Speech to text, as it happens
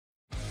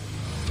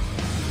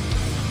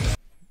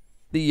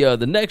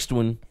The next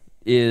one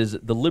is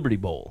the Liberty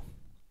Bowl.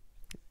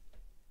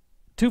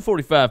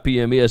 2:45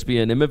 p.m.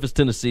 ESPN in Memphis,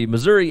 Tennessee.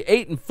 Missouri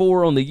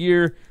 8-4 on the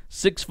year,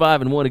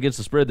 6-5-1 against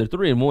the spread. They're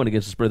 3-1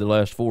 against the spread their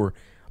last four.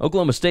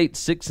 Oklahoma State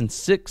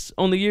 6-6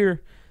 on the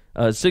year,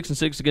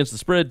 6-6 against the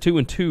spread,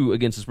 2-2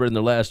 against the spread in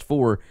their last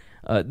four.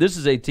 This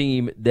is a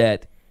team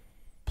that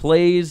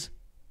plays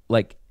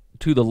like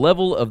to the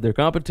level of their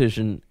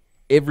competition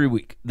every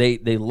week. They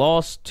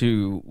lost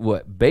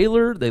to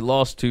Baylor. They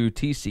lost to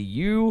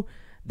TCU.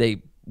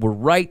 They were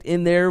right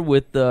in there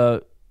with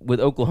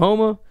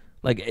Oklahoma.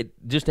 Like, it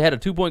just had a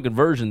 2-point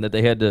conversion that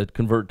they had to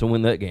convert to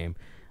win that game.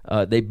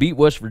 They beat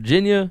West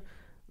Virginia.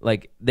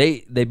 Like,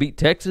 they beat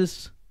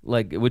Texas,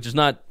 like, which is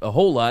not a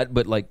whole lot,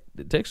 but, like,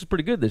 Texas is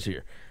pretty good this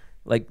year.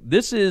 Like,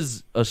 this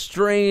is a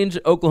strange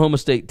Oklahoma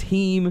State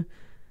team.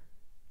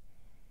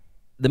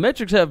 The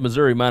metrics have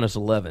Missouri minus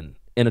 11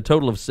 and a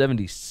total of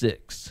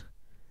 76.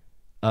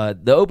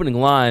 The opening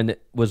line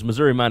was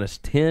Missouri minus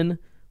 10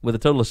 with a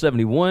total of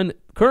 71.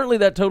 Currently,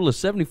 that total is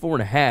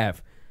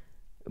 74.5,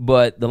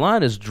 but the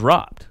line has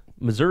dropped.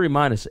 Missouri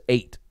minus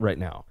 8 right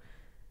now.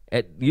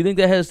 Do you think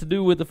that has to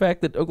do with the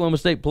fact that Oklahoma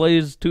State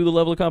plays to the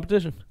level of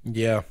competition?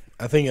 Yeah,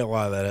 I think a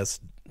lot of that is.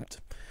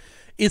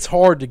 It's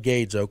hard to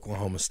gauge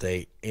Oklahoma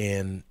State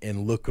and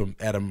look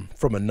at them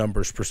from a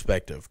numbers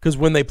perspective, because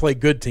when they play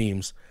good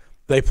teams,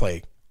 they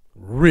play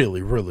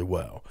really, really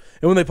well.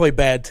 And when they play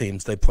bad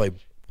teams, they play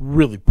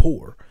really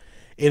poor.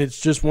 And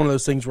it's just one of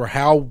those things where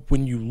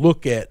when you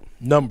look at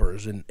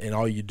numbers and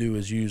all you do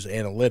is use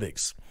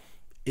analytics,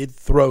 it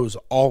throws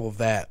all of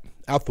that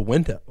out the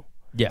window.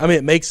 Yeah. I mean,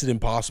 it makes it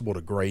impossible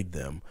to grade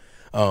them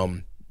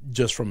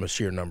just from a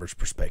sheer numbers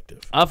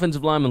perspective.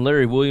 Offensive lineman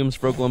Larry Williams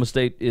for Oklahoma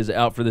State is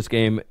out for this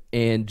game,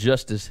 and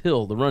Justice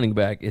Hill, the running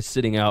back, is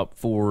sitting out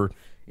for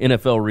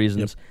NFL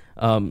reasons.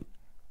 Yep.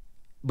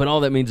 But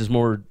all that means is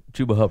more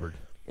Chuba Hubbard.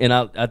 And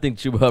I think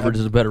Chuba Hubbard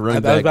is a better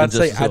running back. I was about to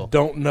say, Justice Hill. I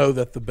don't know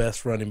that the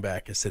best running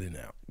back is sitting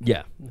out.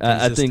 Yeah.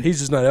 I think he's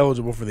just not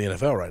eligible for the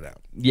NFL right now.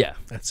 Yeah.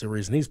 That's the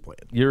reason he's playing.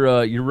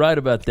 You're right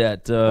about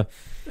that.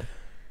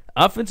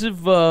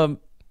 Offensive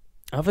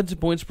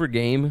points per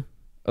game,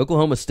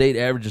 Oklahoma State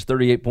averages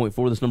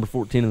 38.4. That's number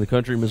 14 in the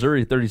country.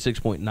 Missouri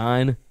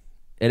 36.9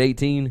 at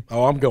 18.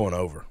 Oh, I'm going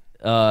over.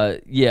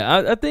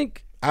 Yeah, I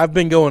think I've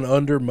been going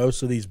under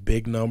most of these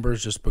big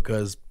numbers just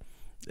because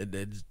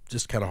it's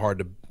just kind of hard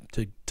to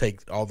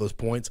take all those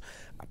points.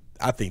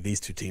 I think these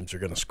two teams are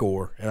going to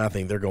score, and I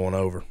think they're going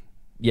over.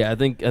 Yeah, I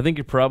think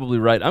you're probably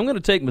right. I'm going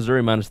to take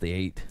Missouri minus the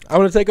 8. I'm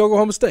going to take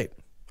Oklahoma State.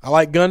 I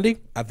like Gundy.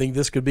 I think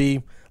this could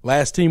be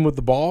last team with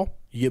the ball.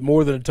 You get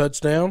more than a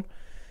touchdown,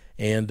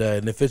 and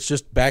if it's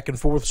just back and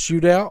forth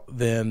shootout,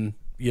 then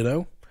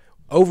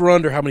over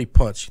under how many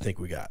punts you think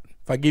we got?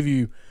 If I give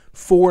you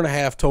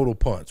 4.5 total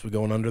punts, we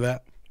going under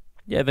that?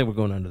 Yeah, I think we're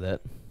going under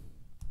that.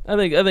 I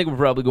think we're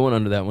probably going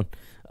under that one.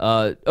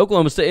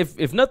 Oklahoma State,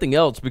 if nothing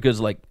else,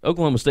 because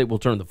Oklahoma State will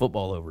turn the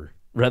football over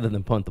rather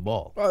than punt the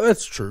ball.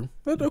 That's true.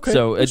 Okay.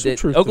 So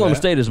Oklahoma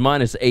State is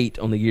minus 8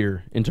 on the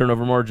year in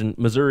turnover margin.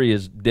 Missouri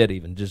is dead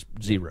even, just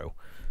 0.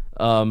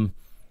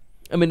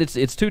 I mean,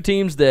 it's two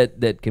teams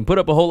that can put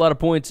up a whole lot of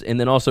points and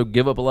then also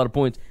give up a lot of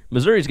points.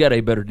 Missouri's got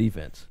a better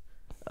defense.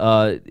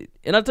 And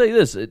I'll tell you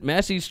this, at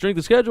Massey's strength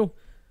of schedule,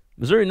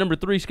 Missouri number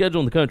 3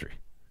 schedule in the country.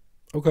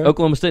 Okay.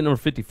 Oklahoma State number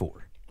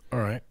 54. All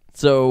right.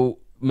 So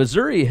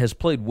Missouri has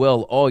played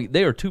well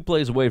they are 2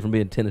 plays away from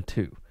being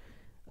 10-2.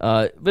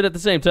 But at the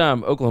same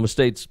time, Oklahoma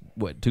State's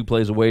 2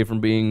 plays away from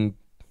being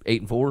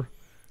 8-4?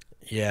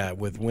 Yeah,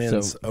 with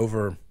wins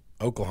over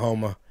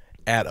Oklahoma,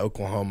 at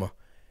Oklahoma,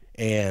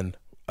 and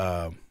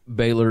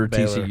Baylor,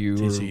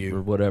 TCU.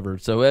 Or whatever.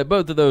 So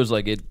both of those,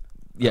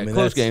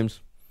 close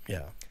games.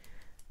 Yeah.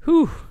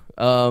 Whew.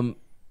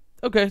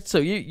 Okay, so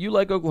you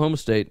like Oklahoma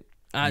State.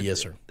 Yes,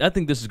 sir. I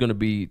think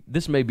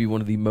this may be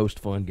one of the most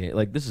fun games.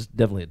 This is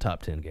definitely a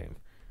top 10 game.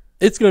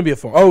 It's going to be a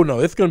fun. Oh, no,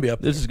 it's going to be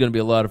up there. This is going to be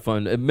a lot of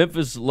fun.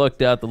 Memphis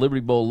lucked out. The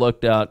Liberty Bowl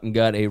lucked out and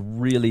got a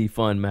really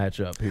fun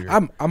matchup here.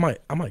 I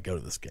might go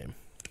to this game.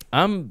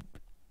 I'm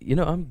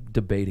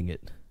debating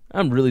it.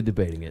 I'm really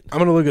debating it. I'm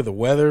going to look at the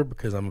weather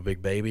because I'm a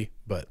big baby,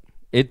 but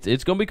it's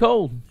going to be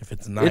cold. If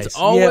it's nice. It's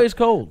always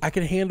cold. I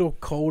can handle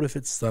cold if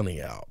it's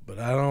sunny out, but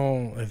I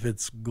don't if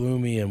it's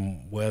gloomy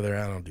and weather,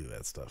 I don't do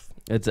that stuff.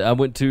 I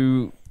went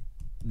to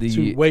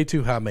way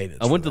too high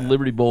maintenance. I went to the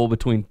Liberty Bowl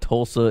between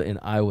Tulsa and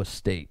Iowa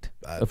State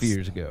a few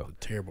years ago.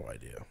 A terrible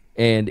idea.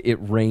 And it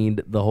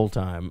rained the whole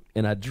time,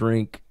 and I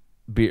drank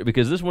beer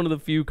because this is one of the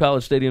few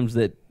college stadiums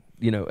that,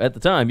 at the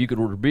time you could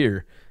order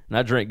beer, and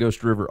I drank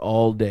Ghost River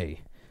all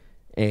day.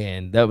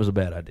 And that was a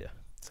bad idea.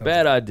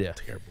 Bad idea.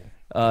 Terrible.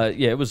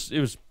 Yeah, it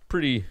was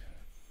pretty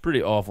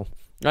awful.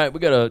 All right, we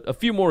got a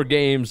few more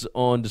games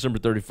on December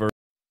 31st.